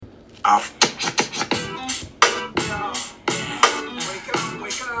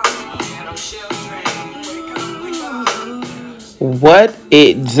What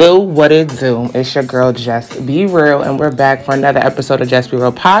it do, what it do. It's your girl, Just Be Real, and we're back for another episode of Just Be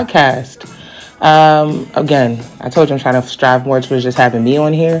Real podcast. Again, I told you I'm trying to strive more towards just having me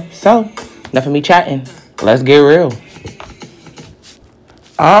on here. So, enough of me chatting. Let's get real.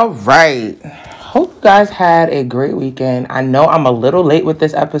 All right. Hope you guys had a great weekend. I know I'm a little late with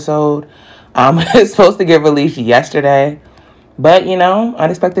this episode. It's supposed to get released yesterday. But,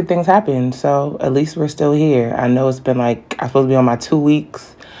 unexpected things happen. So, at least we're still here. I know it's been I'm supposed to be on my 2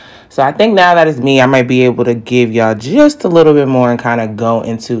 weeks. So, I think now that it's me, I might be able to give y'all just a little bit more and kind of go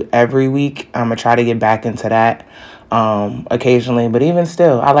into every week. I'm going to try to get back into that occasionally. But even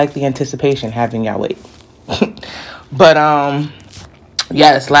still, I like the anticipation having y'all wait. But,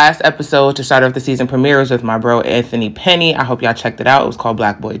 yes, last episode to start off the season premiere was with my bro Anthony Penny. I hope y'all checked it out. It was called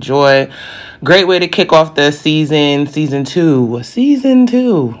Black Boy Joy. Great way to kick off the season 2.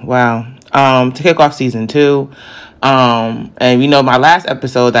 Wow. To kick off season 2. And my last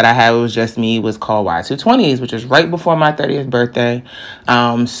episode that I had was just me was called Y220s, which was right before my 30th birthday.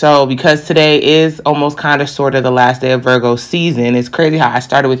 So because today is almost kind of sort of the last day of Virgo season, it's crazy how I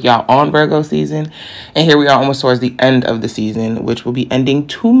started with y'all on Virgo season, and here we are almost towards the end of the season, which will be ending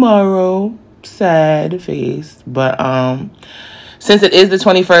tomorrow. Sad face. But since it is the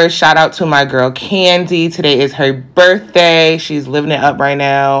 21st, shout out to my girl Candy. Today is her birthday. She's living it up right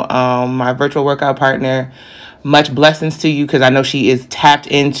now. My virtual workout partner. Much blessings to you, because I know she is tapped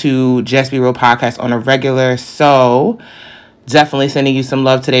into Just Be Real podcast on a regular. So definitely sending you some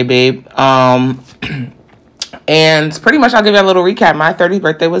love today, babe. And pretty much I'll give you a little recap. My 30th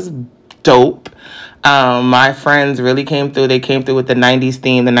birthday was dope. My friends really came through. They came through with the 90s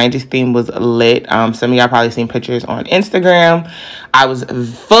theme. The 90s theme was lit. Some of y'all probably seen pictures on Instagram. I was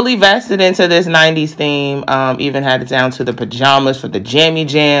fully vested into this 90s theme. Even had it down to the pajamas for the Jammy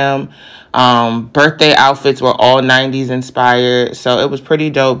Jam. Birthday outfits were all 90s inspired. So it was pretty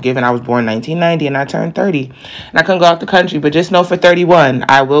dope, given I was born 1990 and I turned 30. And I couldn't go out the country. But just know for 31,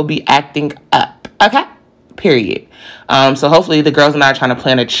 I will be acting up. Okay? Period. So hopefully the girls and I are trying to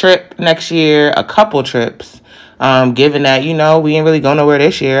plan a trip next year, a couple trips. Given that, we ain't really go nowhere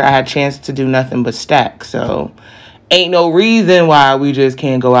this year. I had a chance to do nothing but stack. So ain't no reason why we just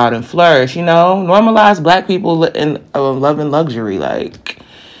can't go out and flourish, Normalize black people in love and luxury.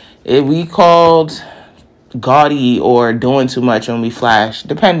 If we called gaudy or doing too much when we flash,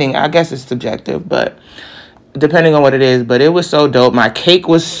 depending, I guess it's subjective, but depending on what it is. But it was so dope. My cake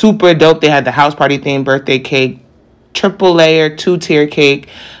was super dope. They had the house party themed birthday cake, triple layer, 2-tier cake.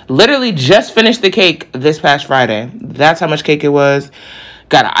 Literally just finished the cake this past Friday. That's how much cake it was.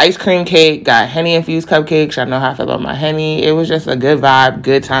 Got an ice cream cake, got Henny infused cupcakes. I know how I feel about my Henny. It was just a good vibe,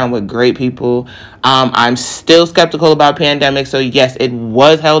 good time with great people. I'm still skeptical about pandemic. So yes, it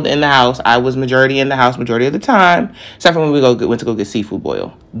was held in the house. I was majority in the house majority of the time, except for when we went to go get seafood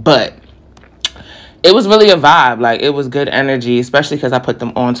boil. But it was really a vibe. It was good energy, especially because I put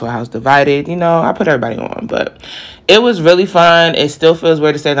them on to a house divided. I put everybody on, but it was really fun. It still feels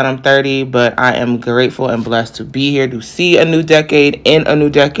weird to say that I'm 30, but I am grateful and blessed to be here to see a new decade in a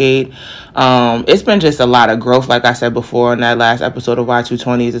new decade. It's been just a lot of growth. Like I said before in that last episode of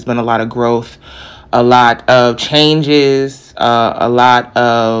Y220s, it's been a lot of growth, a lot of changes, a lot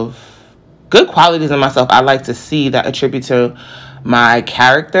of good qualities in myself I like to see that attribute to my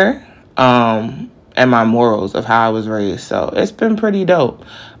character, and my morals of how I was raised. So it's been pretty dope.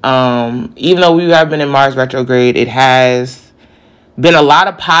 Even though we have been in Mars retrograde, it has been a lot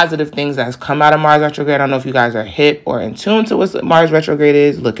of positive things that has come out of Mars retrograde. I don't know if you guys are hip or in tune to what Mars retrograde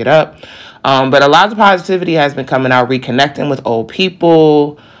is. Look it up. But a lot of positivity has been coming out, reconnecting with old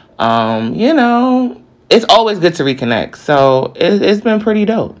people. It's always good to reconnect. So it's been pretty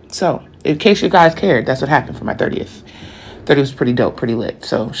dope. So in case you guys cared, that's what happened for my 30th. 30 was pretty dope, pretty lit.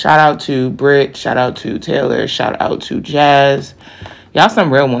 So shout out to Britt, shout out to Taylor, shout out to Jazz. Y'all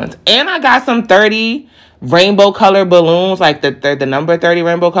some real ones. And I got some 30 rainbow color balloons, the number 30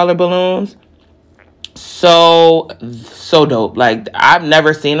 rainbow color balloons. So dope. I've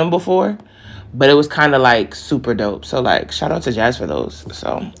never seen them before, but it was kind of super dope. So shout out to Jazz for those.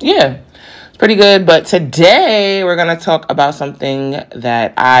 So yeah, it's pretty good. But today we're going to talk about something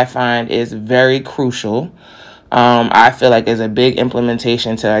that I find is very crucial. I feel like is a big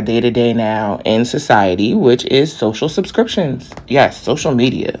implementation to our day-to-day now in society, which is social subscriptions. Yes, social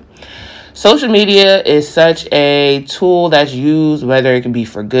media. Social media is such a tool that's used, whether it can be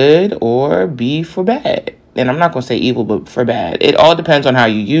for good or be for bad. And I'm not going to say evil, but for bad. It all depends on how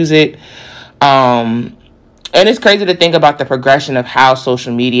you use it. And it's crazy to think about the progression of how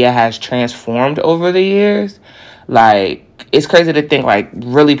social media has transformed over the years. Like, it's crazy to think, like,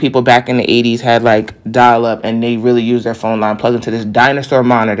 really people back in the 80s had, like, dial-up, and they really used their phone line plugged into this dinosaur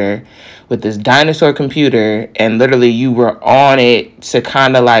monitor with this dinosaur computer, and literally you were on it to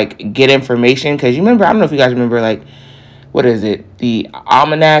kind of, like, get information. Because you remember, I don't know if you guys remember, like, what is it? The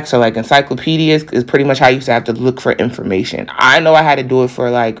almanacs or like encyclopedias is pretty much how you used to have to look for information. I know I had to do it for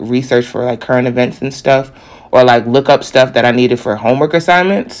like research for like current events and stuff, or like look up stuff that I needed for homework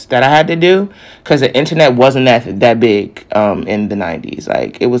assignments that I had to do, because the internet wasn't that big in the 90s.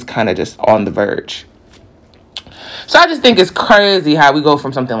 Like, it was kind of just on the verge. So I just think it's crazy how we go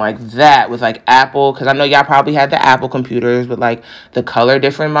from something like that with like Apple, because I know y'all probably had the Apple computers with like the color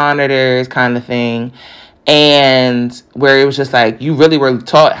different monitors kind of thing, and where it was just like you really were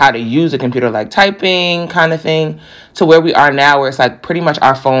taught how to use a computer, like typing kind of thing, to where we are now, where it's like pretty much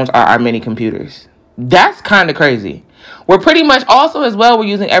our phones are our mini computers. That's kind of crazy. We're pretty much also as well, we're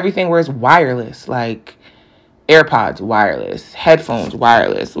using everything where it's wireless, like AirPods wireless, headphones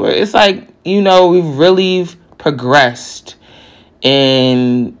wireless, where it's like, we've really progressed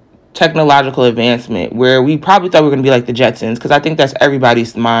in technological advancement, where we probably thought we were going to be like the Jetsons, because I think that's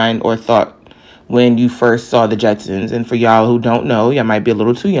everybody's mind or thought when you first saw the Jetsons. And for y'all who don't know, y'all might be a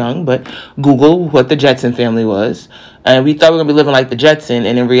little too young, but Google what the Jetson family was. And we thought we were going to be living like the Jetson,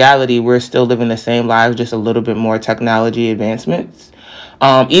 and in reality, we're still living the same lives, just a little bit more technology advancements.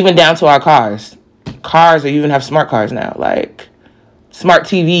 Even down to our cars. Cars, or you even have smart cars now, like smart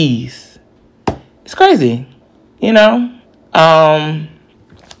TVs. It's crazy,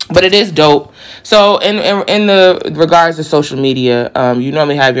 but it is dope. So in the regards to social media, you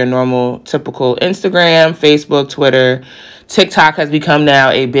normally have your normal typical Instagram, Facebook, Twitter. TikTok has become now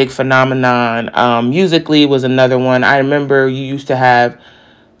a big phenomenon. Musical.ly was another one. I remember you used to have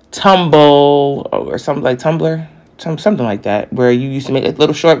Tumble or something like Tumblr, something like that, where you used to make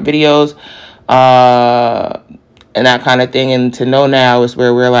little short videos, and that kind of thing. And to know now is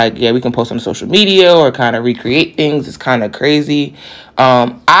where we're like, yeah, we can post on social media or kind of recreate things. It's kind of crazy.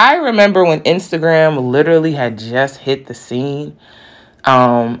 I remember when Instagram literally had just hit the scene.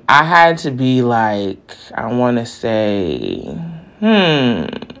 I had to be like, I want to say,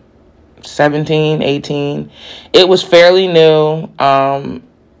 17, 18. It was fairly new.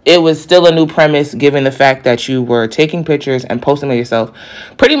 It was still a new premise, given the fact that you were taking pictures and posting them yourself.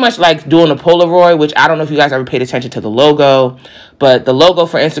 Pretty much like doing a Polaroid, which I don't know if you guys ever paid attention to the logo, but the logo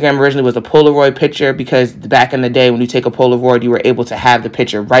for Instagram originally was a Polaroid picture, because back in the day when you take a Polaroid, you were able to have the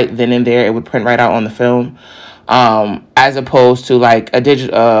picture right then and there. It would print right out on the film. As opposed to like a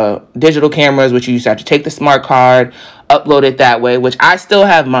digital cameras, which you used to have to take the smart card, upload it that way, which I still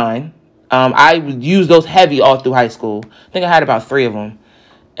have mine. I used those heavy all through high school. I think I had about 3 of them,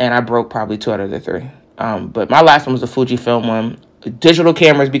 and I broke probably 2 out of the 3. But my last one was the Fujifilm one. Digital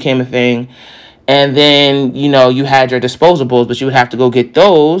cameras became a thing, and then you had your disposables, but you would have to go get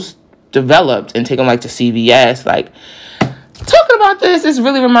those developed and take them like to CVS. Like, talking about this is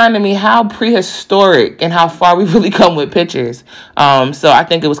really reminding me how prehistoric and how far we've really come with pictures. So I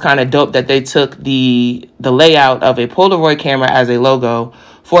think it was kind of dope that they took the layout of a Polaroid camera as a logo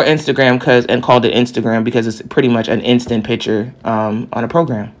for Instagram and called it Instagram, because it's pretty much an instant picture on a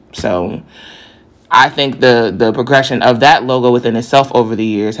program. So I think the progression of that logo within itself over the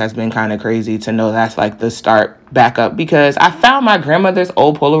years has been kind of crazy to know that's like the start back up, because I found my grandmother's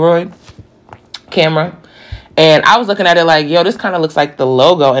old Polaroid camera. And I was looking at it like, yo, this kind of looks like the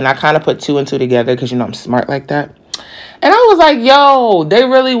logo. And I kind of put 2 and 2 together, because, I'm smart like that. And I was like, yo, there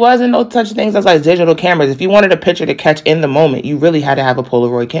really wasn't no such things as like digital cameras. If you wanted a picture to catch in the moment, you really had to have a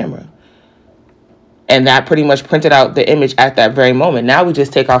Polaroid camera. And that pretty much printed out the image at that very moment. Now we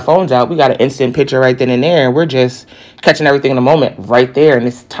just take our phones out. We got an instant picture right then and there. And we're just catching everything in the moment right there. And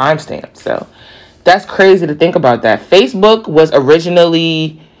it's timestamped. So that's crazy to think about that. Facebook was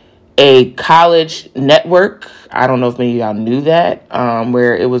originally a college network. I don't know if many of y'all knew that,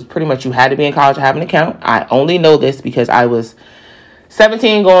 where it was pretty much you had to be in college to have an account. I only know this because I was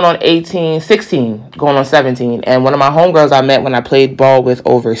 17 going on 18, 16 going on 17. And one of my homegirls I met when I played ball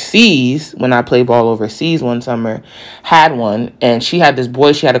overseas one summer, had one. And she had this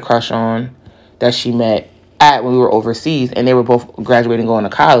boy she had a crush on that she met when we were overseas. And they were both graduating, going to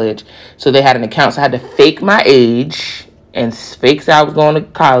college. So they had an account. So I had to fake my age and fake I was going to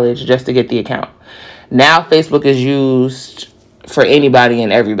college just to get the account. Now Facebook is used for anybody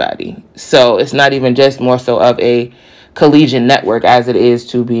and everybody. So it's not even just more so of a collegiate network as it is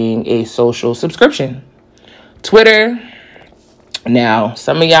to being a social subscription. Twitter. Now,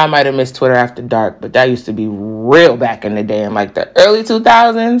 some of y'all might have missed Twitter after dark, but that used to be real back in the day in like the early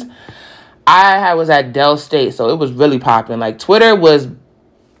 2000s. I was at Dell State, so it was really popping. Like, Twitter was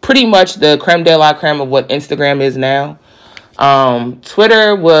pretty much the creme de la creme of what Instagram is now.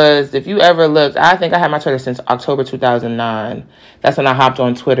 Twitter was, if you ever looked, I think I had my Twitter since October 2009. That's when I hopped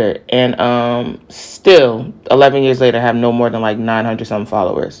on Twitter. And still, 11 years later, I have no more than like 900 some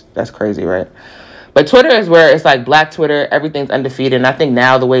followers. That's crazy, right? But Twitter is where it's like Black Twitter, everything's undefeated. And I think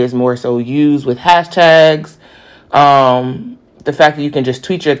now the way it's more so used with hashtags, the fact that you can just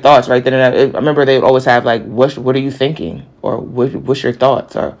tweet your thoughts right then and there. I remember they would always have like, what are you thinking? Or what's your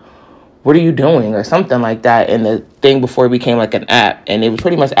thoughts? Or what are you doing? Or something like that. And the thing before it became like an app. And it was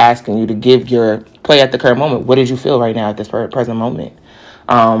pretty much asking you to give your play at the current moment. What did you feel right now at this present moment?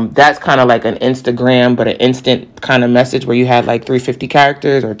 That's kind of like an Instagram, but an instant kind of message where you had like 350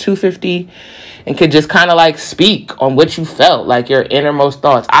 characters or 250 and could just kind of like speak on what you felt, like your innermost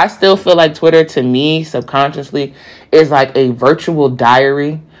thoughts. I still feel like Twitter, to me, subconsciously, is like a virtual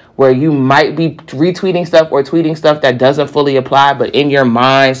diary where you might be retweeting stuff or tweeting stuff that doesn't fully apply, but in your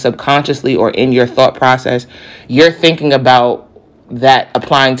mind, subconsciously, or in your thought process, you're thinking about that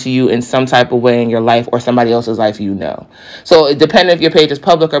applying to you in some type of way in your life or somebody else's life, you know. So depending if your page is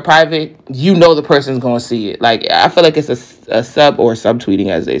public or private, you know the person's going to see it. Like, I feel like it's a subtweeting,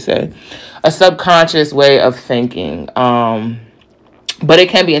 as they say, a subconscious way of thinking. But it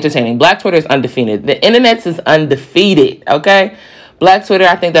can be entertaining. Black Twitter is undefeated. The internet is undefeated, okay? Black Twitter,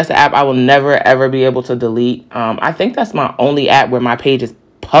 I think that's the app I will never, ever be able to delete. I think that's my only app where my page is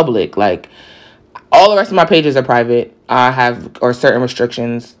public. Like, all the rest of my pages are private. I have or certain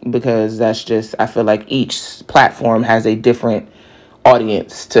restrictions because that's just, I feel like each platform has a different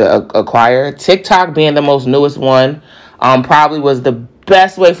audience to acquire. TikTok being the most newest one, probably was the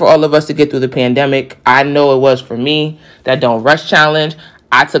best way for all of us to get through the pandemic. I know it was for me. That Don't Rush Challenge,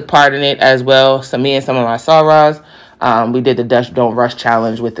 I took part in it as well. So me and some of my Sarahs, we did the Don't Rush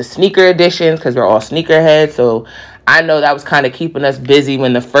Challenge with the sneaker editions because we're all sneakerheads. So I know that was kind of keeping us busy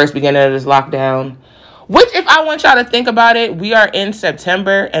when the first beginning of this lockdown. Which, if I want y'all to think about it, we are in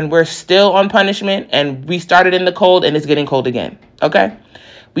September and we're still on punishment, and we started in the cold and it's getting cold again. Okay?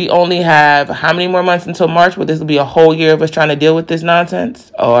 We only have how many more months until March where this will be a whole year of us trying to deal with this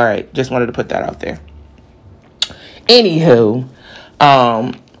nonsense? Oh, all right. Just wanted to put that out there. Anywho,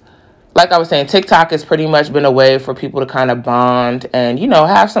 like I was saying, TikTok has pretty much been a way for people to kind of bond and, you know,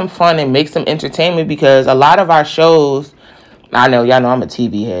 have some fun and make some entertainment, because a lot of our shows, I know, y'all know I'm a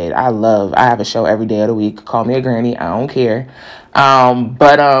TV head. I have a show every day of the week. Call me a granny. I don't care.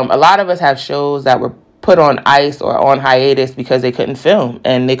 But a lot of us have shows that were put on ice or on hiatus because they couldn't film.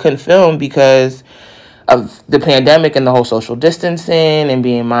 And they couldn't film because of the pandemic and the whole social distancing and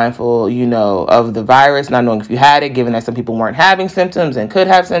being mindful, you know, of the virus, not knowing if you had it, given that some people weren't having symptoms and could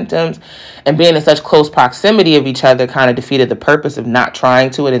have symptoms, and being in such close proximity of each other kind of defeated the purpose of not trying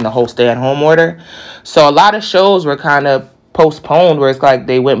to it in the whole stay-at-home order. So a lot of shows were kind of postponed where it's like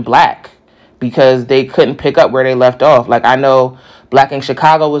they went black because they couldn't pick up where they left off. Like, I know Black Ink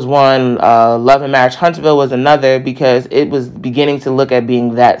Chicago was one, Love and Marriage Huntsville was another, because it was beginning to look at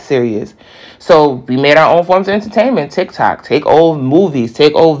being that serious. So we made our own forms of entertainment. TikTok, take old movies,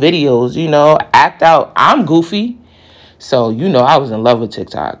 take old videos, you know, act out. I'm goofy. So, you know, I was in love with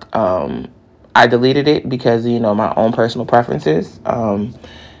TikTok. I deleted it because, you know, my own personal preferences.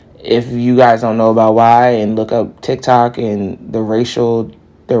 If you guys don't know about why, and look up TikTok and the racial,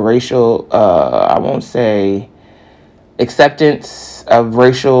 I won't say acceptance of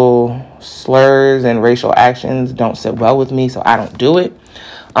racial slurs and racial actions don't sit well with me, so I don't do it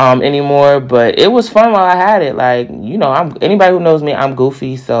anymore. But it was fun while I had it. Like, you know, anybody who knows me, I'm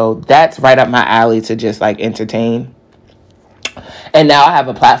goofy, so that's right up my alley to just like entertain. And now I have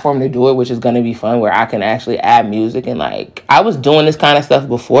a platform to do it, which is going to be fun, where I can actually add music. And like, I was doing this kind of stuff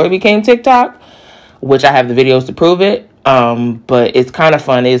before it became TikTok, which I have the videos to prove it. But it's kind of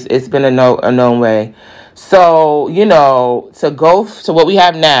fun. It's been a known way. So, you know, to go to what we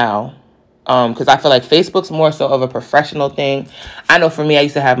have now, because I feel like Facebook's more so of a professional thing. I know for me, I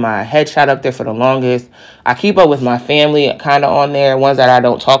used to have my headshot up there for the longest. I keep up with my family kind of on there, ones that I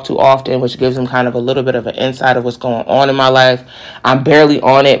don't talk to often, which gives them kind of a little bit of an insight of what's going on in my life. I'm barely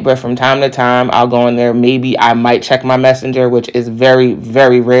on it, but from time to time, I'll go in there. Maybe I might check my messenger, which is very,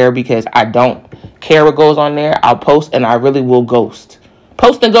 very rare because I don't care what goes on there. I'll post and I really will ghost.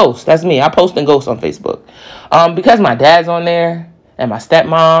 Post and ghost. That's me. I post and ghost on Facebook. Because my dad's on there and my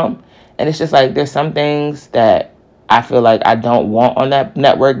stepmom. And it's just like, there's some things that I feel like I don't want on that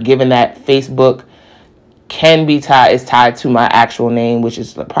network, given that Facebook is tied to my actual name, which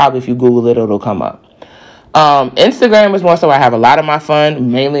is probably, if you Google it, it'll come up. Instagram is more so I have a lot of my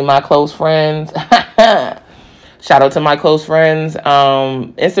fun, mainly my close friends. Shout out to my close friends.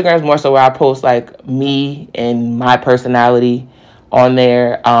 Instagram is more so where I post like me and my personality on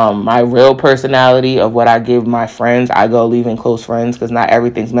there. My real personality of what I give my friends, I go leaving close friends because not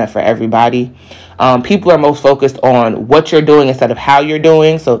everything's meant for everybody. People are most focused on what you're doing instead of how you're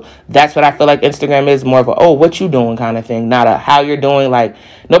doing. So that's what I feel like Instagram is, more of a, oh, what you doing kind of thing, not a how you're doing. Like,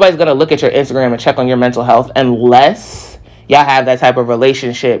 nobody's going to look at your Instagram and check on your mental health unless y'all have that type of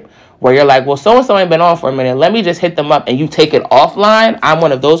relationship where you're like, well, so-and-so ain't been on for a minute. Let me just hit them up and you take it offline. I'm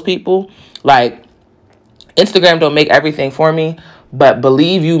one of those people. Like, Instagram don't make everything for me. But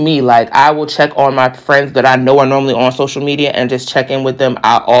believe you me, like, I will check on my friends that I know are normally on social media and just check in with them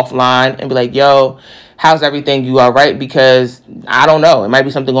out offline and be like, yo, how's everything? You all right? Because I don't know. It might be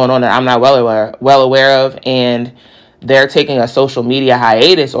something going on that I'm not well aware of. And they're taking a social media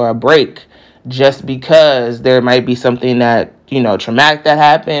hiatus or a break just because there might be something that, traumatic that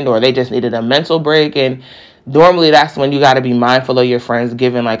happened, or they just needed a mental break. And normally that's when you got to be mindful of your friends,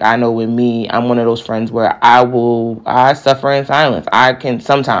 given, like, I know with me, I'm one of those friends where I suffer in silence. I can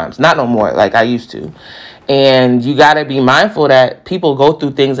sometimes, not no more like I used to. And you got to be mindful that people go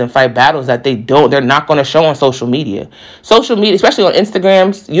through things and fight battles that they're not going to show on social media. Social media, especially on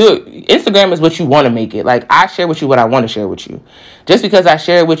Instagram is what you want to make it. Like, I share with you what I want to share with you. Just because I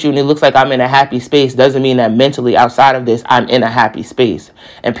share it with you and it looks like I'm in a happy space doesn't mean that mentally outside of this, I'm in a happy space.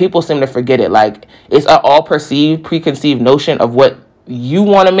 And people seem to forget it. Like, it's an all preconceived notion of what you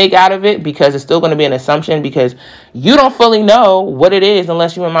want to make out of it, because it's still going to be an assumption, because you don't fully know what it is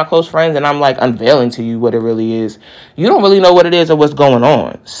unless you're my close friends and I'm like unveiling to you what it really is. You don't really know what it is or what's going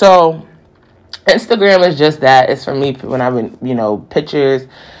on. So Instagram is just that. It's for me when I've been, pictures.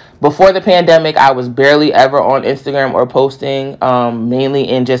 Before the pandemic, I was barely ever on Instagram or posting, mainly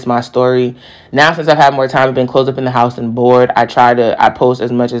in just my story. Now, since I've had more time, I've been closed up in the house and bored. I post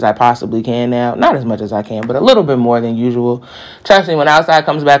as much as I possibly can now. Not as much as I can, but a little bit more than usual. Trust me, when outside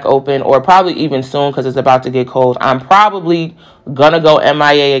comes back open, or probably even soon because it's about to get cold, I'm probably going to go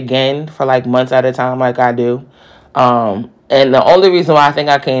MIA again for like months at a time like I do. And the only reason why I think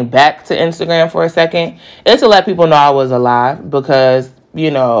I came back to Instagram for a second is to let people know I was alive, because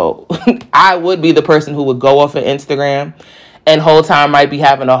I would be the person who would go off of Instagram and whole time might be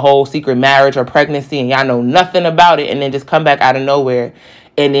having a whole secret marriage or pregnancy and y'all know nothing about it, and then just come back out of nowhere.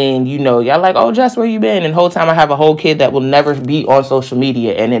 And then, y'all like, oh, Jess, where you been? And whole time I have a whole kid that will never be on social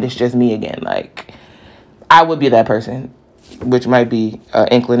media, and it is just me again. Like, I would be that person, which might be an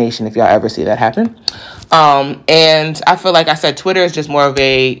inclination if y'all ever see that happen. And I feel like I said, Twitter is just more of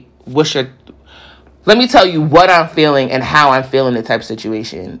a, let me tell you what I'm feeling and how I'm feeling the type of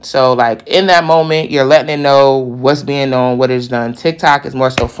situation. So, like, in that moment, you're letting it know what's being known, what is done. TikTok is more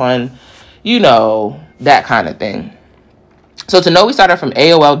so fun, that kind of thing. So, to know we started from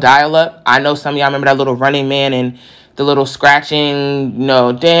AOL dial-up. I know some of y'all remember that little Running Man and the little scratching,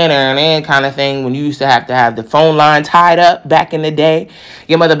 dan kind of thing when you used to have the phone line tied up back in the day.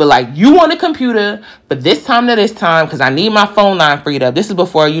 Your mother be like, you want a computer, but this time to this time, because I need my phone line freed up. This is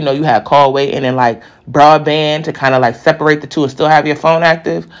before, you had call waiting and like broadband to kind of like separate the two and still have your phone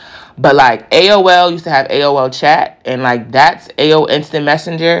active. But like AOL used to have AOL chat, and like that's AOL Instant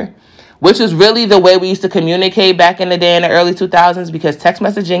Messenger, which is really the way we used to communicate back in the day in the early 2000s, because text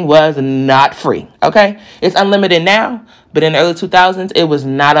messaging was not free, okay? It's unlimited now, but in the early 2000s, it was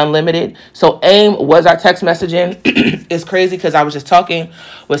not unlimited. So AIM was our text messaging. It's crazy because I was just talking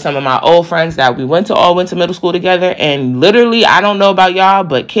with some of my old friends that we all went to middle school together, and literally, I don't know about y'all,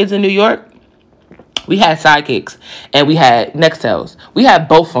 but kids in New York, we had sidekicks and we had Nextels. We had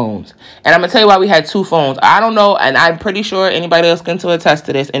both phones. And I'm going to tell you why we had two phones. I don't know, and I'm pretty sure anybody else can attest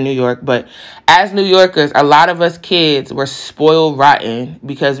to this in New York, but as New Yorkers, a lot of us kids were spoiled rotten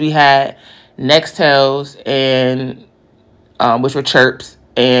because we had Nextels and which were chirps,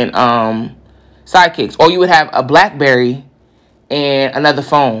 and sidekicks. Or you would have a BlackBerry and another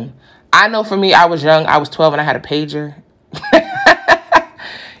phone. I know for me, I was young. I was 12 and I had a pager.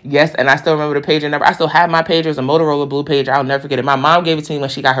 Yes, and I still remember the pager number. I still have my pager. It was a Motorola Blue pager. I'll never forget it. My mom gave it to me when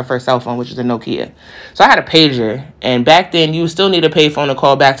she got her first cell phone, which is a Nokia. So I had a pager. And back then, you still need a payphone to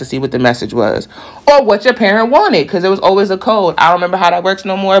call back to see what the message was, or what your parent wanted, because there was always a code. I don't remember how that works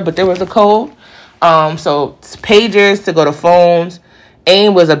no more, but there was a code. So pagers to go to phones.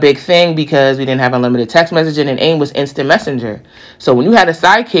 AIM was a big thing because we didn't have unlimited text messaging, and AIM was instant messenger. So when you had a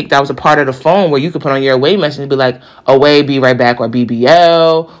sidekick that was a part of the phone where you could put on your away message and be like, away, be right back, or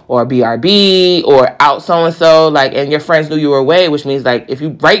BBL, or BRB, or out so-and-so, like, and your friends knew you were away, which means, like, if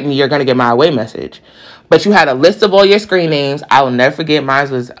you write me, you're going to get my away message. But you had a list of all your screen names. I will never forget,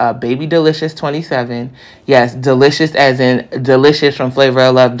 mine was Baby Delicious 27. Yes, delicious as in delicious from Flavor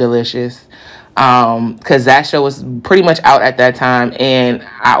of Love, delicious. Because that show was pretty much out at that time, and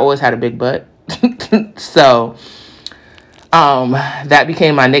I always had a big butt. So that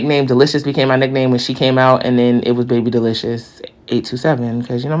became my nickname. Delicious became my nickname when she came out, and then it was Baby Delicious 827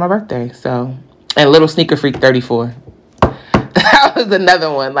 because my birthday. So, and Little Sneaker Freak 34. That was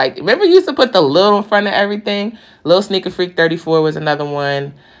another one. Like, remember you used to put the little in front of everything? Little Sneaker Freak 34 was another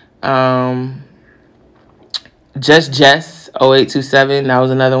one. Just Jess 0827, that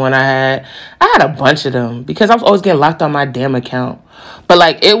was another one I had. I had a bunch of them because I was always getting locked on my damn account. But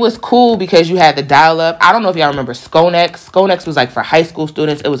like, it was cool because you had the dial up. I don't know if y'all remember Skonex. Skonex was like for high school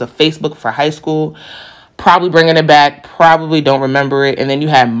students. It was a Facebook for high school. Probably bringing it back. Probably don't remember it. And then you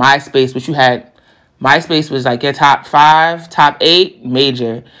had MySpace, which MySpace was like your top 5, top 8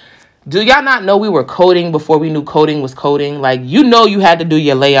 major. Do y'all not know we were coding before we knew coding was coding? Like, you had to do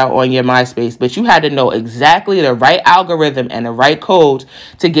your layout on your MySpace, but you had to know exactly the right algorithm and the right codes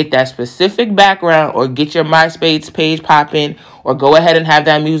to get that specific background or get your MySpace page popping or go ahead and have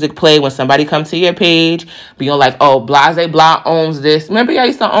that music play when somebody comes to your page. Being like, oh, Blase Blah owns this. Remember y'all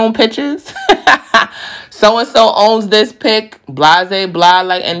used to own pictures? So-and-so owns this pic, Blase Blah,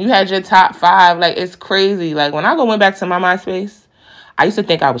 like, and you had your top 5. Like, it's crazy. Like, when I went back to my MySpace, I used to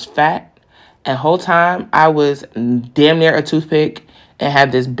think I was fat, and whole time I was damn near a toothpick and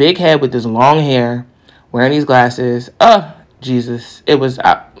had this big head with this long hair, wearing these glasses. Jesus. It was,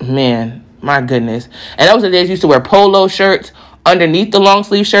 man, my goodness. And those are the days I used to wear polo shirts underneath the long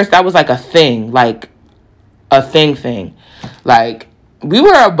sleeve shirts. That was like a thing, like a thing. Like, we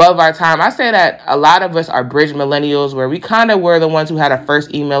were above our time. I say that a lot of us are bridge millennials where we kind of were the ones who had a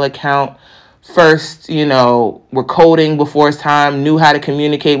first email account, first, were coding before its time, knew how to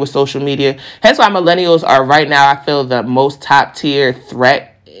communicate with social media. Hence why millennials are right now, I feel, the most top tier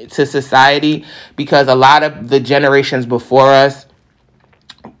threat to society, because a lot of the generations before us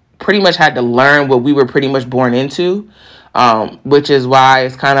pretty much had to learn what we were pretty much born into, which is why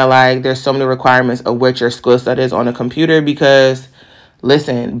it's kind of like there's so many requirements of what your skill set is on a computer. Because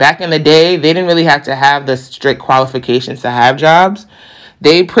listen, back in the day, they didn't really have to have the strict qualifications to have jobs.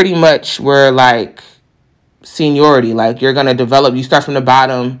 They pretty much were like seniority. Like, you're going to develop, you start from the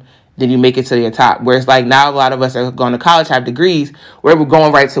bottom, then you make it to your top. Whereas like now a lot of us are going to college, have degrees, where we're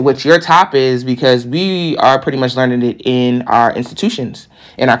going right to what your top is because we are pretty much learning it in our institutions,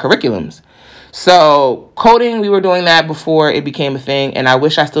 in our curriculums. So coding, we were doing that before it became a thing. And I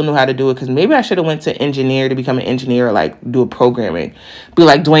wish I still knew how to do it, because maybe I should have went to engineer to become an engineer, or like do a programming, be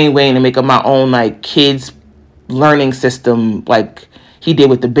like Dwayne Wayne and make up my own like kids learning system, like he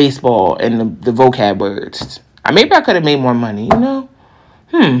did with the baseball and the vocab words. Maybe I could have made more money,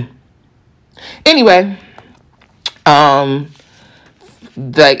 Anyway, like,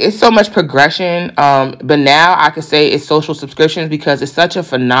 it's so much progression. But now I could say it's social subscriptions because it's such a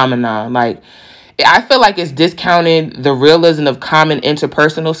phenomenon. Like, I feel like it's discounted the realism of common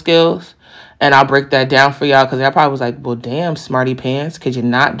interpersonal skills. And I'll break that down for y'all, because I probably was like, well, damn, smarty pants, could you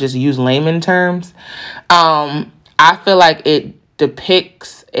not just use layman terms? I feel like it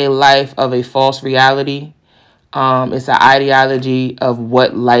depicts a life of a false reality. It's an ideology of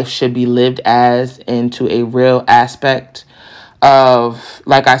what life should be lived as into a real aspect of,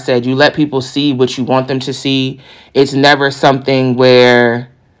 like I said, you let people see what you want them to see. It's never something where,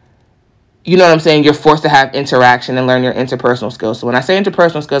 you know what I'm saying, you're forced to have interaction and learn your interpersonal skills. So when I say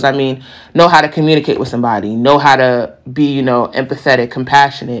interpersonal skills, I mean know how to communicate with somebody, know how to be, empathetic,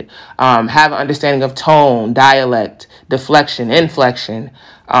 compassionate, have an understanding of tone, dialect, deflection, inflection,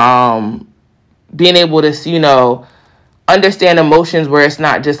 being able to, understand emotions where it's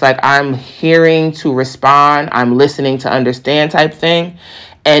not just like I'm hearing to respond, I'm listening to understand type thing,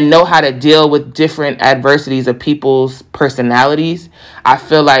 and know how to deal with different adversities of people's personalities. I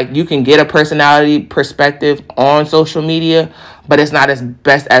feel like you can get a personality perspective on social media, but it's not as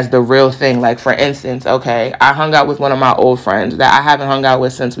best as the real thing. Like, for instance, okay, I hung out with one of my old friends that I haven't hung out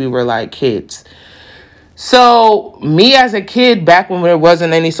with since we were like kids. So me as a kid, back when there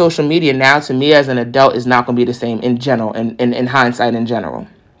wasn't any social media, now to me as an adult is not going to be the same in general, in hindsight in general.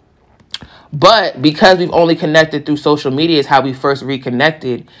 But because we've only connected through social media is how we first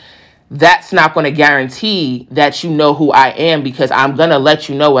reconnected, that's not going to guarantee that you know who I am, because I'm going to let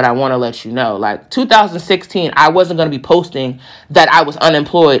you know what I want to let you know. Like 2016, I wasn't going to be posting that I was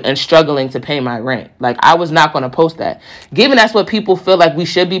unemployed and struggling to pay my rent. Like, I was not going to post that. Given that's what people feel like we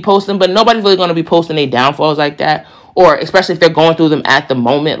should be posting, but nobody's really going to be posting their downfalls like that, or especially if they're going through them at the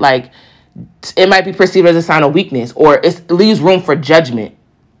moment. Like, it might be perceived as a sign of weakness, or it leaves room for judgment.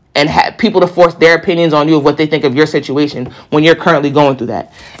 and have people to force their opinions on you of what they think of your situation when you're currently going through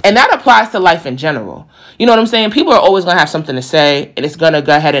that. And that applies to life in general. You know what I'm saying? People are always going to have something to say, and it's going to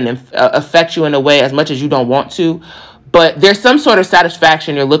go ahead and affect you in a way as much as you don't want to. But there's some sort of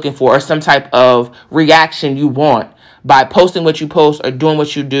satisfaction you're looking for, or some type of reaction you want by posting what you post or doing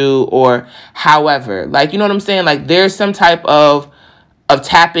what you do, or however. Like, you know what I'm saying? Like, there's some type of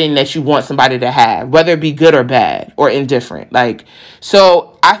tapping that you want somebody to have, whether it be good or bad or indifferent. Like,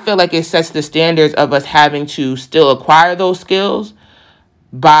 so I feel like it sets the standards of us having to still acquire those skills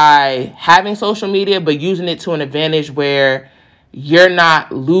by having social media, but using it to an advantage where you're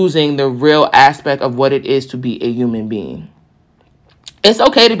not losing the real aspect of what it is to be a human being. It's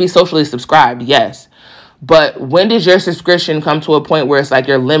okay to be socially subscribed, yes. But when does your subscription come to a point where it's like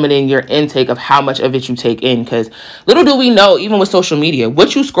you're limiting your intake of how much of it you take in? Because little do we know, even with social media,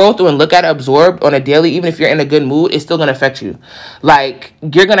 what you scroll through and look at, absorb on a daily, even if you're in a good mood, it's still going to affect you. Like,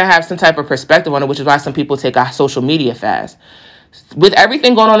 you're going to have some type of perspective on it, which is why some people take a social media fast. With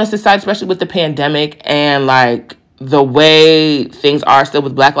everything going on in society, especially with the pandemic and like the way things are still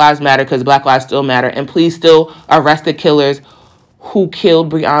with Black Lives Matter, because Black Lives still matter, and please still arrest the killers who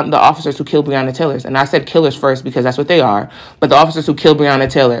killed the officers who killed Breonna Taylor. And I said killers first because that's what they are. But the officers who killed Breonna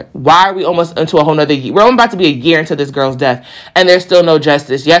Taylor. Why are we almost into a whole nother year? We're about to be a year into this girl's death, and there's still no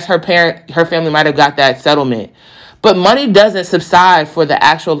justice. Yes, her family might have got that settlement, but money doesn't subside for the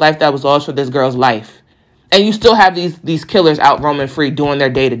actual life that was lost for this girl's life. And you still have these killers out roaming free doing their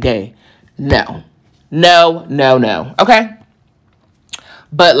day to day. No. Okay?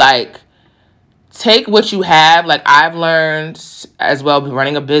 But like, take what you have. Like, I've learned as well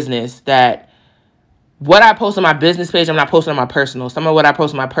running a business that what I post on my business page, I'm not posting on my personal. Some of what I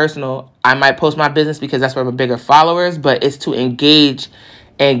post on my personal, I might post my business because that's where I'm bigger followers, but it's to engage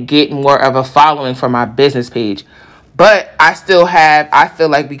and get more of a following for my business page. But I feel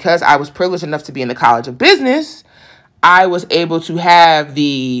like because I was privileged enough to be in the College of Business, I was able to have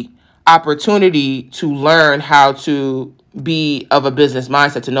the opportunity to learn how to be of a business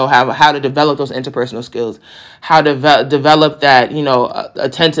mindset, to know how to develop those interpersonal skills, how to develop that,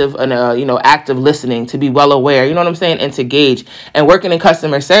 attentive and, active listening, to be well aware, you know what I'm saying, and to gauge. And working in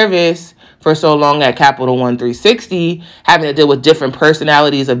customer service for so long at Capital One 360, having to deal with different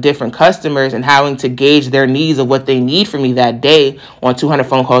personalities of different customers and having to gauge their needs of what they need from me that day on 200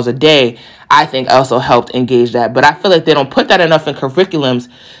 phone calls a day, I think also helped engage that. But I feel like they don't put that enough in curriculums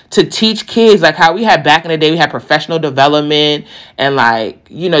to teach kids, like how we had back in the day. We had professional development and like,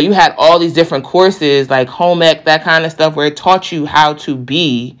 you had all these different courses like home ec, that kind of stuff, where it taught you how to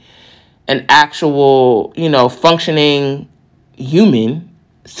be an actual, functioning human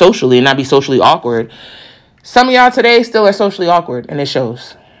socially and not be socially awkward. Some of y'all today still are socially awkward, and it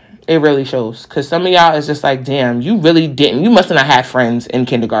shows. It really shows. Because some of y'all is just like, damn, you really didn't. You must have not had friends in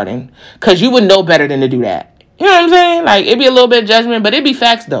kindergarten. Because you would know better than to do that. You know what I'm saying? Like, it'd be a little bit of judgment, but it'd be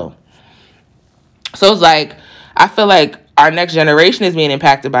facts, though. So it's like, I feel like our next generation is being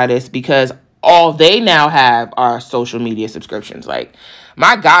impacted by this because all they now have are social media subscriptions. Like,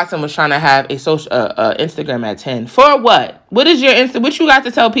 my godson was trying to have a social Instagram at 10. For what? What is your what you got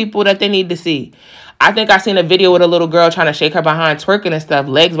to tell people that they need to see? I think I seen a video with a little girl trying to shake her behind, twerking and stuff,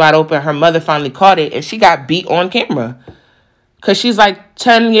 legs wide open. Her mother finally caught it, and she got beat on camera. Because she's like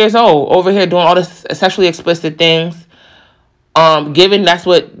 10 years old, over here doing all this sexually explicit things. Given that's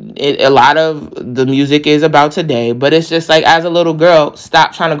what a lot of the music is about today. But it's just like, as a little girl,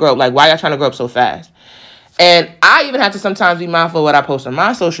 stop trying to grow up. Like, why y'all trying to grow up so fast? And I even have to sometimes be mindful of what I post on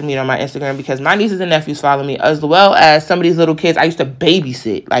my social media, on my Instagram, because my nieces and nephews follow me, as well as some of these little kids I used to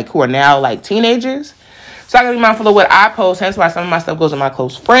babysit, like, who are now like teenagers. So I gotta be mindful of what I post. Hence why some of my stuff goes to my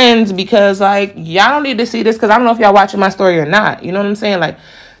close friends, because like, y'all don't need to see this, because I don't know if y'all watching my story or not. You know what I'm saying? Like,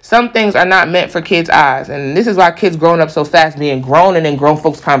 some things are not meant for kids' eyes. And this is why kids growing up so fast, being grown and in grown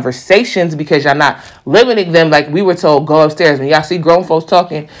folks' conversations, because y'all not limiting them like we were told, go upstairs. When y'all see grown folks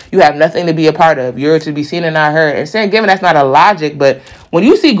talking, you have nothing to be a part of. You're to be seen and not heard. And saying, given that's not a logic, but when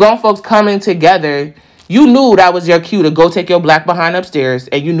you see grown folks coming together, you knew that was your cue to go take your black behind upstairs,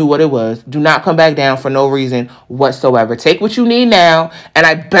 and you knew what it was. Do not come back down for no reason whatsoever. Take what you need now, and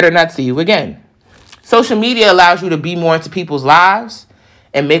I better not see you again. Social media allows you to be more into people's lives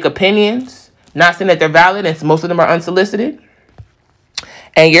and make opinions, not saying that they're valid, and most of them are unsolicited.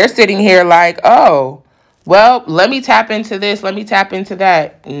 And you're sitting here like, oh, well, let me tap into this, let me tap into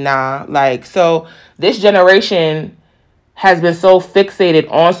that. Nah, like, so this generation has been so fixated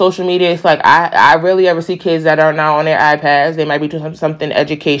on social media. It's like, I rarely ever see kids that are now on their iPads. They might be doing something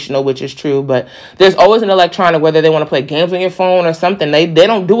educational, which is true, but there's always an electronic, whether they want to play games on your phone or something. They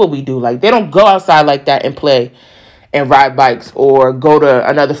don't do what we do. Like, they don't go outside like that and play. and ride bikes or go to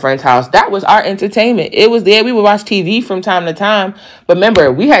another friend's house. That was our entertainment. It was there. We would watch TV from time to time. But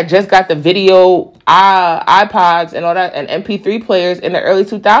remember, we had just got the video iPods and all that and MP3 players in the early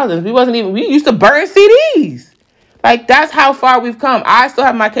 2000s. We used to burn CDs. Like, that's how far we've come. I still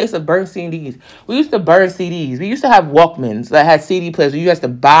have my case of burnt CDs. We used to burn CDs. We used to have Walkmans that had CD players. You used to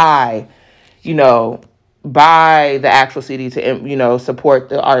buy the actual CD to, support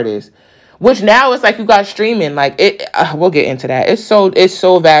the artist. Which now it's like you got streaming. Like, we'll get into that. It's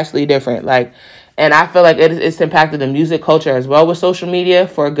so vastly different. Like, and I feel like it's impacted the music culture as well with social media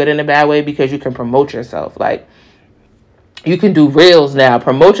for a good and a bad way because you can promote yourself. Like, you can do reels now,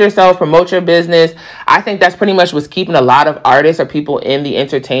 promote yourself, promote your business. I think that's pretty much what's keeping a lot of artists or people in the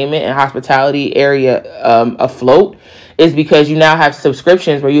entertainment and hospitality area afloat, is because you now have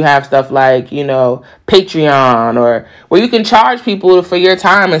subscriptions where you have stuff like, Patreon, or where you can charge people for your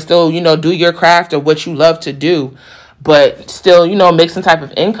time and still, do your craft or what you love to do, but still, make some type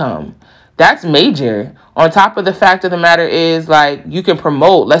of income. That's major. On top of the fact of the matter is, like, you can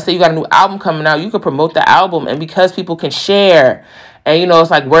promote. Let's say you got a new album coming out. You can promote the album. And because people can share and, it's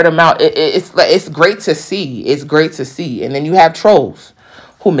like word of mouth, it's great to see. It's great to see. And then you have trolls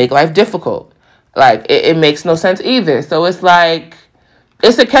who make life difficult. Like, it makes no sense either. So it's like,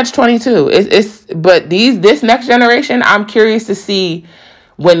 it's a catch-22. But this next generation, I'm curious to see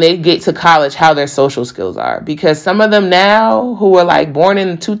when they get to college how their social skills are. Because some of them now who were, like, born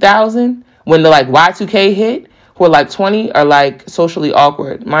in 2000, when the, like, Y2K hit, who are, like, 20, are, like, socially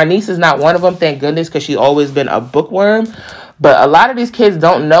awkward. My niece is not one of them, thank goodness, because she's always been a bookworm. But a lot of these kids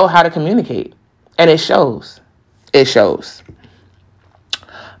don't know how to communicate. And it shows. It shows.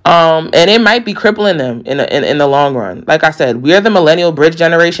 And it might be crippling them in the long run. Like I said, we're the millennial bridge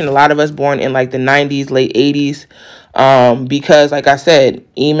generation. A lot of us born in, like, the 90s, late 80s. Because, like I said,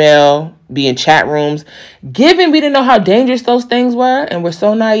 email, be in chat rooms. Given we didn't know how dangerous those things were and we're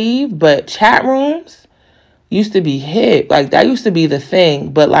so naive, but chat rooms used to be hip. Like, that used to be the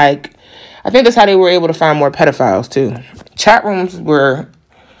thing. But, like, I think that's how they were able to find more pedophiles, too. Chat rooms were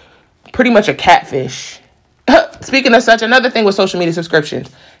pretty much a catfish. Speaking of such, another thing with social media subscriptions.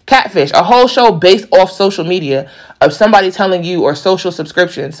 Catfish, a whole show based off social media of somebody telling you, or social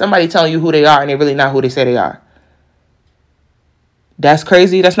subscriptions, somebody telling you who they are and they're really not who they say they are. That's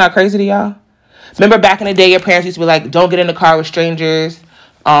crazy. That's not crazy to y'all. Remember back in the day, your parents used to be like, don't get in the car with strangers,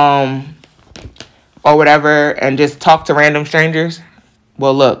 or whatever, and just talk to random strangers.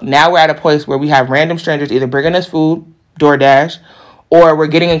 Well, look, now we're at a place where we have random strangers either bringing us food, DoorDash, or we're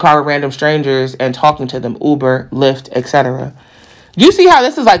getting in a car with random strangers and talking to them, Uber, Lyft, etc. You see how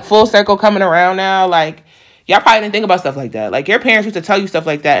this is like full circle coming around now? Like, y'all probably didn't think about stuff like that. Like, your parents used to tell you stuff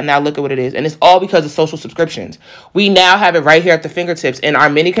like that, and now look at what it is. And it's all because of social subscriptions. We now have it right here at the fingertips in our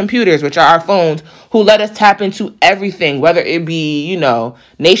mini computers, which are our phones, who let us tap into everything, whether it be,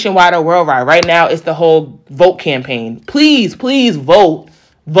 nationwide or worldwide. Right now, it's the whole vote campaign. Please, please vote.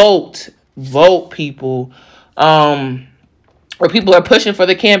 Vote, people. Where people are pushing for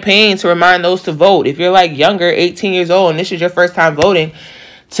the campaign to remind those to vote. If you're, like, younger, 18 years old, and this is your first time voting,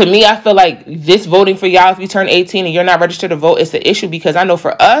 to me, I feel like this voting for y'all, if you turn 18 and you're not registered to vote, it's the issue. Because I know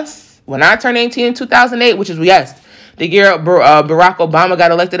for us, when I turned 18 in 2008, which is, yes, the year Barack Obama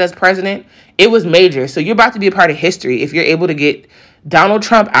got elected as president, it was major. So you're about to be a part of history if you're able to get Donald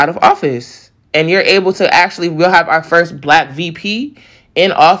Trump out of office. And you're able to we'll have our first black VP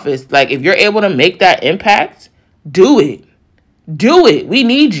in office. Like, if you're able to make that impact, do it. Do it. We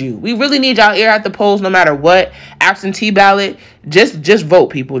need you. We really need y'all here at the polls no matter what. Absentee ballot. Just vote,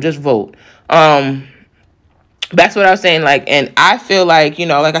 people. Just vote. That's what I was saying. Like, and I feel like,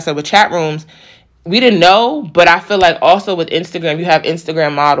 like I said, with chat rooms, we didn't know, but I feel like also with Instagram, you have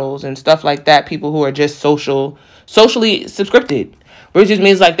Instagram models and stuff like that, people who are just socially subscripted, which just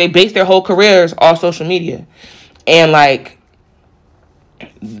means, like, they base their whole careers on social media. And, like,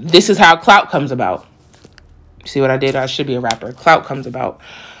 this is how clout comes about. See what I did? I should be a rapper. Clout comes about.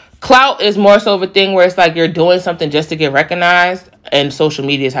 Clout is more so of a thing where it's like you're doing something just to get recognized, and social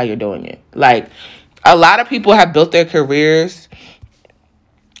media is how you're doing it. Like, a lot of people have built their careers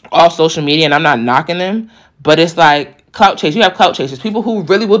off social media, and I'm not knocking them, but it's like clout chase. You have clout chasers, people who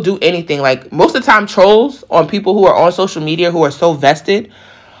really will do anything. Like, most of the time, trolls on people who are on social media who are so vested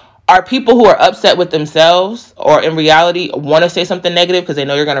are people who are upset with themselves, or in reality want to say something negative because they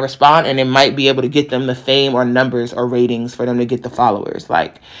know you're going to respond, and it might be able to get them the fame or numbers or ratings for them to get the followers.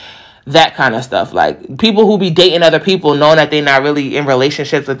 Like, that kind of stuff. Like, people who be dating other people knowing that they're not really in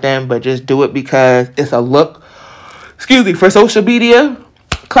relationships with them, but just do it because it's a look, for social media.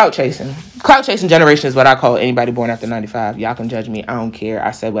 Clout chasing. Clout chasing generation is what I call anybody born after 95. Y'all can judge me. I don't care.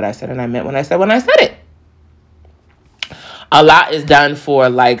 I said what I said, and I meant when I said it. A lot is done for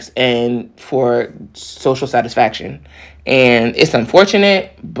likes and for social satisfaction. And it's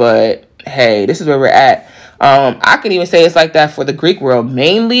unfortunate, but hey, this is where we're at. I can even say it's like that for the Greek world.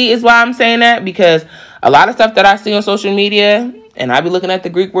 Mainly is why I'm saying that, because a lot of stuff that I see on social media, and I be looking at the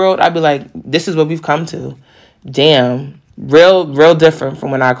Greek world, I be like, this is what we've come to. Damn. Real different from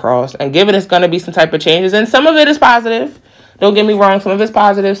when I crossed. And given it's going to be some type of changes, and some of it is positive. Don't get me wrong. Some of it's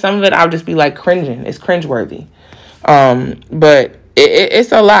positive. Some of it I'll just be like cringing. It's cringeworthy. But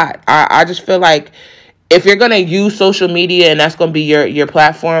it's a lot. I just feel like if you're going to use social media and that's going to be your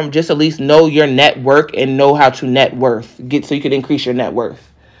platform, just at least know your network and know how to net worth. So you can increase your net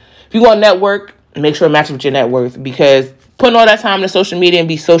worth. If you want network, make sure it matches with your net worth, because putting all that time into social media and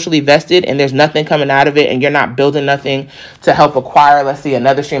be socially vested and there's nothing coming out of it and you're not building nothing to help acquire, let's see,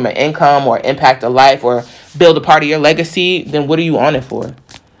 another stream of income or impact a life or build a part of your legacy, then what are you on it for?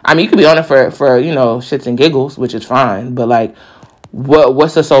 I mean, you could be on it for shits and giggles, which is fine, but like,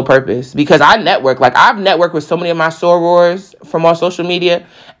 what's the sole purpose? Because I network, like I've networked with so many of my sorors from our social media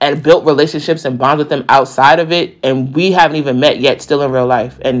and built relationships and bonds with them outside of it, and we haven't even met yet, still in real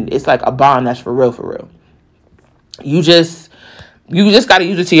life, and it's like a bond that's for real. You just got to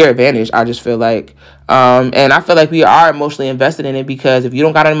use it to your advantage, I just feel like. And I feel like we are emotionally invested in it, because if you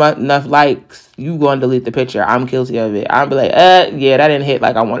don't got enough likes, you going to delete the picture. I'm guilty of it. I'll be like, yeah, that didn't hit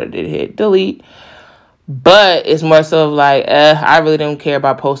like I wanted it to hit. Delete. But it's more so of like, I really don't care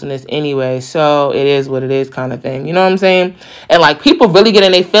about posting this anyway, so it is what it is kind of thing. You know what I'm saying? And like, people really get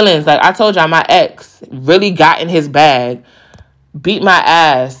in their feelings. Like I told y'all, my ex really got in his bag, beat my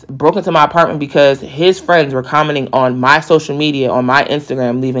ass, broke into my apartment because his friends were commenting on my social media, on my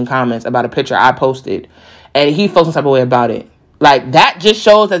Instagram, leaving comments about a picture I posted, and he felt some type of way about it. Like, that just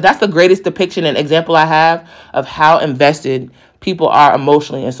shows that that's the greatest depiction and example I have of how invested people are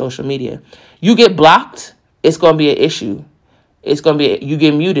emotionally in social media. You get blocked, it's going to be an issue. It's going to be, you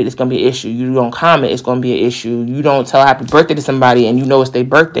get muted, it's going to be an issue. You don't comment, it's going to be an issue. You don't tell happy birthday to somebody and you know it's their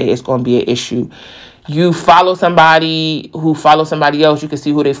birthday, it's going to be an issue. You follow somebody who follows somebody else, you can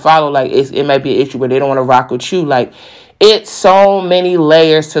see who they follow. Like, it might be an issue where they don't want to rock with you. Like, it's so many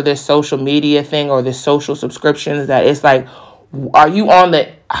layers to this social media thing or this social subscriptions that it's like, are you on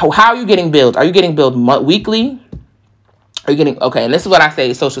the, how are you getting billed? Are you getting billed weekly? Are you getting, okay, and this is what I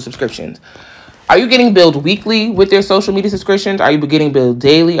say, social subscriptions. Are you getting billed weekly with your social media subscriptions? Are you getting billed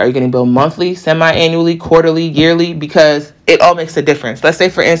daily? Are you getting billed monthly, semi-annually, quarterly, yearly? Because it all makes a difference. Let's say,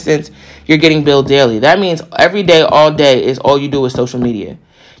 for instance, you're getting billed daily. That means every day, all day is all you do with social media.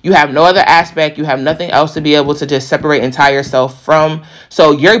 You have no other aspect. You have nothing else to be able to just separate and tie yourself from.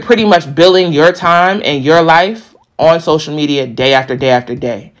 So you're pretty much billing your time and your life on social media day after day after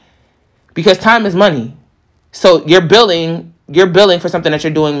day. Because time is money. So you're billing for something that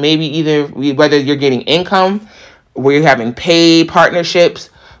you're doing, maybe either whether you're getting income, where you're having paid partnerships,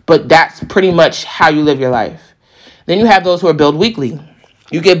 but that's pretty much how you live your life. Then you have those who are billed weekly.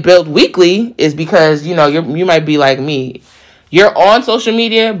 You get billed weekly is because, you might be like me. You're on social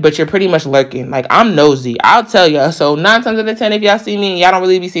media, but you're pretty much lurking. Like, I'm nosy. I'll tell you. So 9 times out of 10, if y'all see me and y'all don't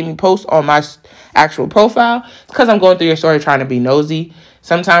really be seeing me post on my actual profile, it's because I'm going through your story trying to be nosy.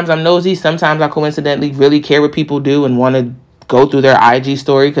 Sometimes I'm nosy. Sometimes I coincidentally really care what people do and want to go through their IG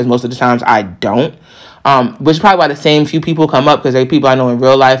story, because most of the times I don't. Which is probably why the same few people come up, because they're people I know in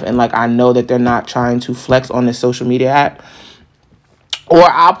real life, and like I know that they're not trying to flex on this social media app. Or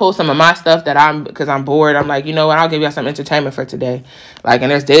I'll post some of my stuff because I'm bored. I'm like, you know what, I'll give y'all some entertainment for today. Like,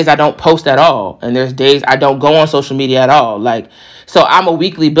 and there's days I don't post at all. And there's days I don't go on social media at all. Like, so I'm a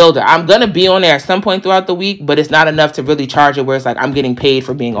weekly builder. I'm going to be on there at some point throughout the week, but it's not enough to really charge it where it's like I'm getting paid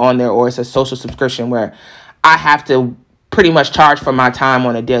for being on there, or it's a social subscription where I have to pretty much charge for my time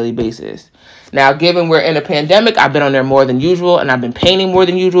on a daily basis. Now, given we're in a pandemic, I've been on there more than usual, and I've been painting more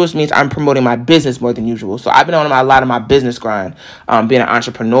than usual, which means I'm promoting my business more than usual. So I've been on a lot of my business grind, being an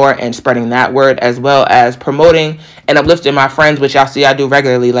entrepreneur and spreading that word, as well as promoting and uplifting my friends, which y'all see I do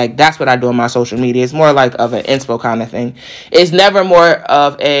regularly. Like, that's what I do on my social media. It's more like of an inspo kind of thing. It's never more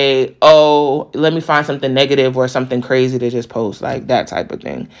of let me find something negative or something crazy to just post, like that type of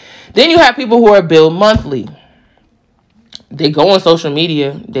thing. Then you have people who are billed monthly. They go on social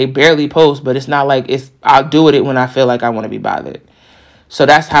media, they barely post, but it's not like I'll do it when I feel like I want to be bothered. So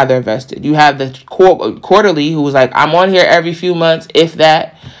that's how they're vested. You have the quarterly, who's like, I'm on here every few months, if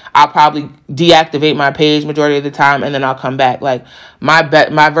that. I'll probably deactivate my page majority of the time, and then I'll come back. Like my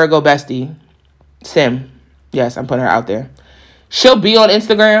Virgo bestie, Sim, yes, I'm putting her out there. She'll be on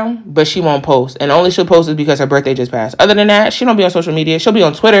Instagram, but she won't post, and only she'll post is because her birthday just passed. Other than that, she don't be on social media. She'll be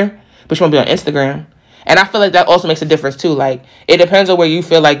on Twitter, but she won't be on Instagram. And I feel like that also makes a difference too. Like, it depends on where you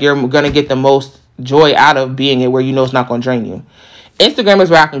feel like you're going to get the most joy out of being it where you know it's not going to drain you. Instagram is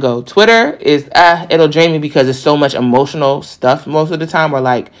where I can go. Twitter is, it'll drain me because it's so much emotional stuff most of the time, or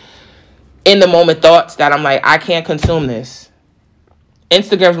like in the moment thoughts that I'm like, I can't consume this.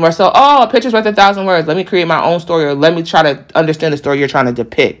 Instagram's more so, oh, a picture's worth 1,000 words. Let me create my own story, or let me try to understand the story you're trying to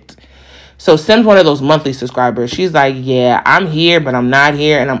depict. So Sim's one of those monthly subscribers. She's like, yeah, I'm here, but I'm not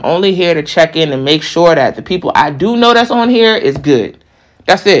here. And I'm only here to check in and make sure that the people I do know that's on here is good.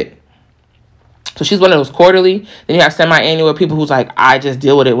 That's it. So she's one of those quarterly. Then you have semi-annual people who's like, I just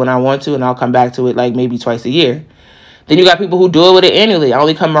deal with it when I want to, and I'll come back to it like maybe twice a year. Then you got people who do it with it annually. I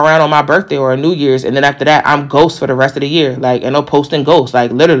only come around on my birthday or a New Year's, and then after that, I'm ghost for the rest of the year. Like, and they'll post and ghost,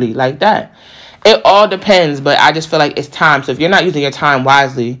 like literally like that. It all depends, but I just feel like it's time. So if you're not using your time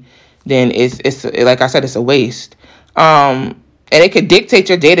wisely, then it's like I said, it's a waste. And it could dictate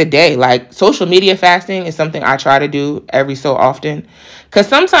your day to day. Like social media fasting is something I try to do every so often, because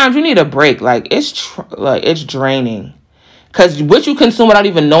sometimes you need a break. Like it's draining, because what you consume without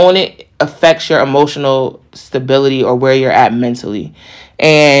even knowing it affects your emotional stability or where you're at mentally.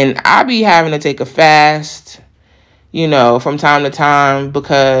 And I be having to take a fast, from time to time,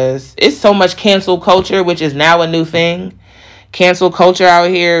 because it's so much cancel culture, which is now a new thing. Cancel culture out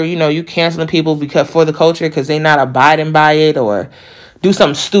here, you canceling people for the culture because they not abiding by it or do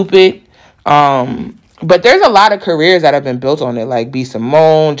something stupid. But there's a lot of careers that have been built on it, like B.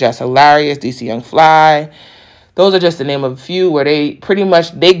 Simone, Jess Hilarious, DC Young Fly. Those are just the name of a few where they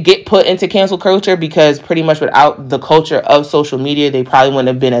get put into cancel culture, because pretty much without the culture of social media, they probably wouldn't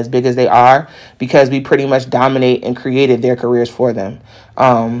have been as big as they are, because we pretty much dominate and created their careers for them.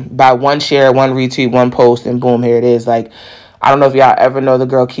 By one share, one retweet, one post, and boom, here it is. Like, I don't know if y'all ever know the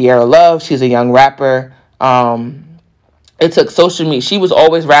girl Kiara Love. She's a young rapper. It took social media. She was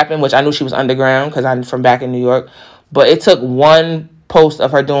always rapping, which I knew she was underground because I'm from back in New York. But it took one post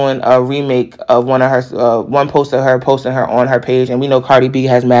of her doing a remake of one post of her posting her on her page, and we know Cardi B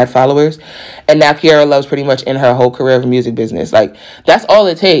has mad followers, and now Kiara Love's pretty much in her whole career of music business. Like, that's all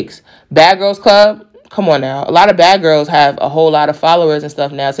it takes. Bad Girls Club, come on now. A lot of bad girls have a whole lot of followers and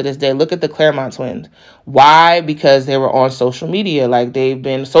stuff now to this day. Look at the Claremont twins. Why? Because they were on social media. Like, they've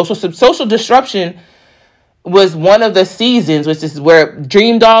been social disruption was one of the seasons, which is where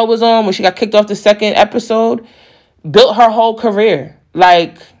Dream Doll was on when she got kicked off the second episode, built her whole career.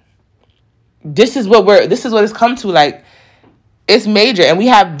 Like, this is what it's come to. Like, it's major. And we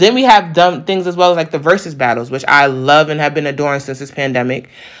have done things as well as like the versus battles, which I love and have been adoring since this pandemic.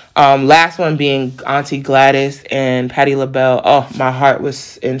 Last one being Auntie Gladys and Patti LaBelle. Oh, my heart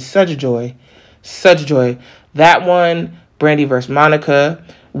was in such joy. That one, Brandy versus Monica.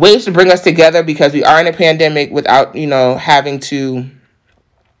 Ways to bring us together, because we are in a pandemic without, having to,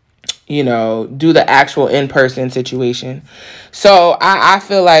 do the actual in-person situation. So I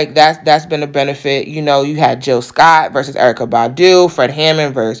feel like that's been a benefit. You had Jill Scott versus Erykah Badu, Fred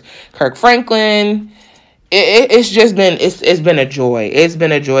Hammond versus Kirk Franklin. It's been a joy. It's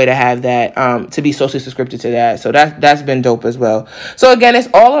been a joy to have that, to be socially subscribed to that. So that's been dope as well. So again, it's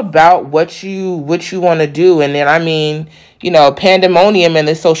all about what you want to do. And then, pandemonium in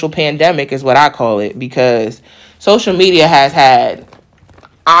this social pandemic is what I call it, because social media has had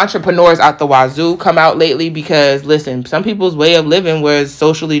entrepreneurs out the wazoo come out lately, because listen, some people's way of living was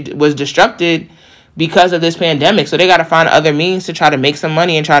disrupted because of this pandemic. So they got to find other means to try to make some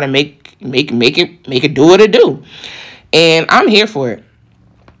money and try to make it do what it do. And I'm here for it.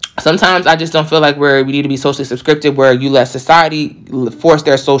 Sometimes I just don't feel like we need to be socially subscripted, where you let society force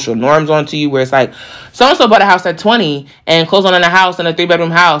their social norms onto you, where it's like, so-and-so bought a house at 20 and closed on a house in a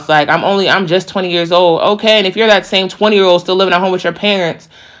 3-bedroom house. Like, I'm just 20 years old. Okay, and if you're that same 20-year-old still living at home with your parents,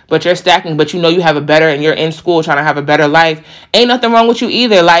 but you're stacking, but you have a better, and you're in school trying to have a better life, ain't nothing wrong with you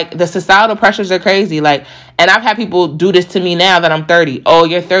either. Like, the societal pressures are crazy. Like, and I've had people do this to me now that I'm 30. Oh,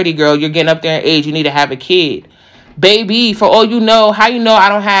 you're 30, girl. You're getting up there in age. You need to have a kid. Baby, for all you know, how you know I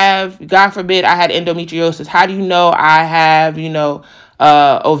don't have, God forbid, I had endometriosis? How do you know I have,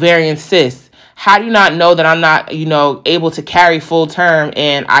 ovarian cysts? How do you not know that I'm not, able to carry full term,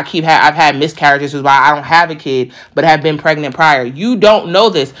 and I've had miscarriages, which is why I don't have a kid, but have been pregnant prior? You don't know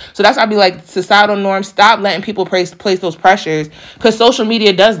this. So that's why I'd be like, societal norms, stop letting people place those pressures, because social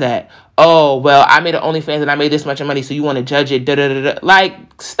media does that. Oh, well, I made an OnlyFans and I made this much money, so you want to judge it, da-da-da-da.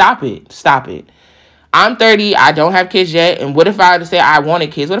 Like, stop it. I'm 30, I don't have kids yet, and what if I just say I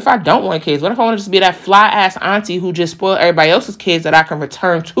wanted kids? What if I don't want kids? What if I want to just be that fly-ass auntie who just spoiled everybody else's kids that I can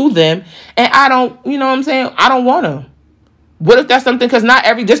return to them, and I don't, I don't want them? What if that's something,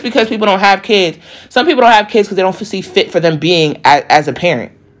 just because people don't have kids, some people don't have kids because they don't see fit for them being as a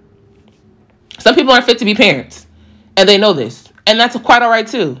parent. Some people aren't fit to be parents, and they know this, and that's quite all right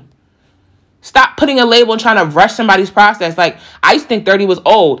too. Stop putting a label and trying to rush somebody's process. Like, I used to think 30 was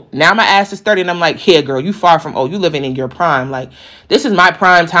old. Now my ass is 30 and I'm like, here, girl, you far from old. You living in your prime. Like, this is my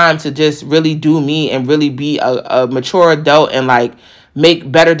prime time to just really do me and really be a mature adult and, like,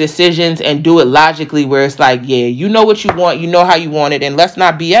 make better decisions and do it logically, where it's like, yeah, you know what you want. You know how you want it. And let's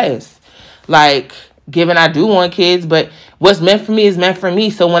not BS. Like, given I do want kids, but what's meant for me is meant for me.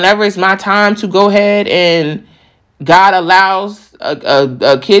 So whenever it's my time to go ahead and God allows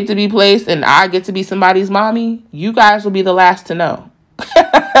a kid to be placed and I get to be somebody's mommy, you guys will be the last to know.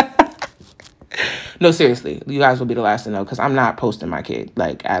 No, seriously, you guys will be the last to know, because I'm not posting my kid,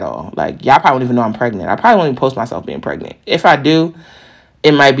 like, at all. Like, y'all probably won't even know I'm pregnant. I probably won't even post myself being pregnant. If I do,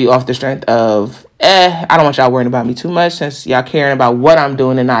 it might be off the strength of, I don't want y'all worrying about me too much, since y'all caring about what I'm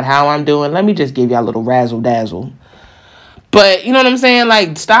doing and not how I'm doing. Let me just give y'all a little razzle dazzle. But you know what I'm saying?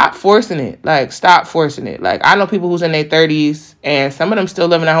 Like, stop forcing it. Like, stop forcing it. Like, I know people who's in their 30s and some of them still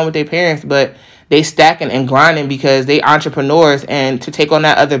living at home with their parents, but they stacking and grinding because they entrepreneurs, and to take on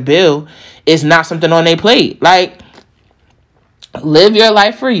that other bill is not something on their plate. Like, live your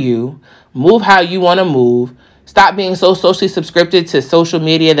life for you. Move how you want to move. Stop being so socially subscribed to social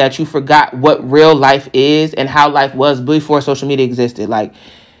media that you forgot what real life is and how life was before social media existed. Like,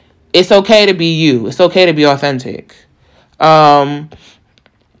 it's okay to be you. It's okay to be authentic. Like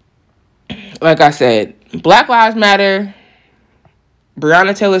I said, Black Lives Matter.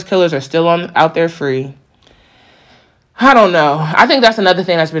 Breonna Taylor's killers are still out there free. I don't know. I think that's another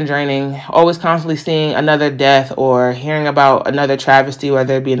thing that's been draining. Always constantly seeing another death or hearing about another travesty,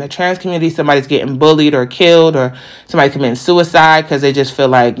 whether it be in the trans community, somebody's getting bullied or killed, or somebody committing suicide because they just feel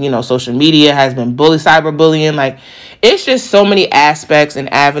like, social media has been cyberbullying. Like, it's just so many aspects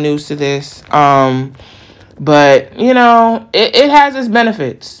and avenues to this. But, it has its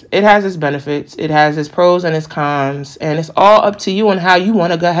benefits. It has its benefits. It has its pros and its cons. And it's all up to you on how you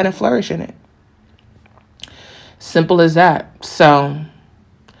want to go ahead and flourish in it. Simple as that. So,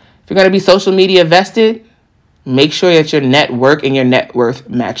 if you're going to be social media vested, make sure that your network and your net worth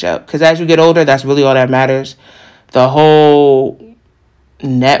match up. Because as you get older, that's really all that matters. The whole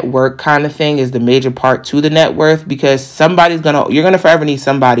network kind of thing is the major part to the net worth, because you're going to forever need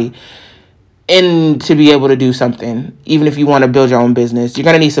somebody to be able to do something. Even if you want to build your own business, you're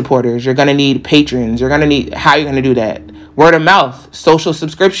going to need supporters. You're going to need patrons. You're going to need, how you're going to do that? Word of mouth, social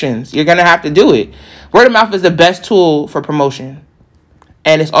subscriptions. You're going to have to do it. Word of mouth is the best tool for promotion.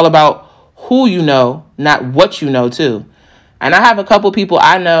 And it's all about who you know, not what you know, too. And I have a couple people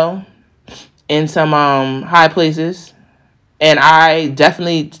I know in some high places. And I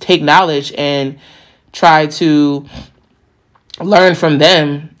definitely take knowledge and try to learn from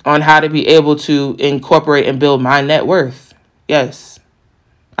them on how to be able to incorporate and build my net worth. Yes,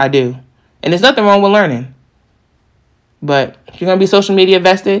 I do. And there's nothing wrong with learning. But if you're going to be social media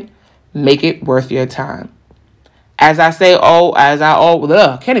vested, make it worth your time. As I say,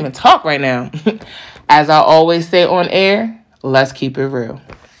 can't even talk right now. As I always say on air, let's keep it real.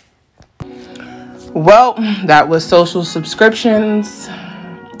 Well, that was social subscriptions.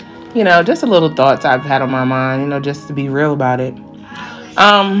 Just a little thoughts I've had on my mind, just to be real about it.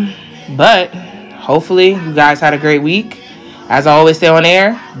 But hopefully you guys had a great week. As I always say on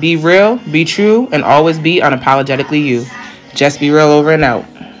air, be real, be true, and always be unapologetically you. Just be real, over and out.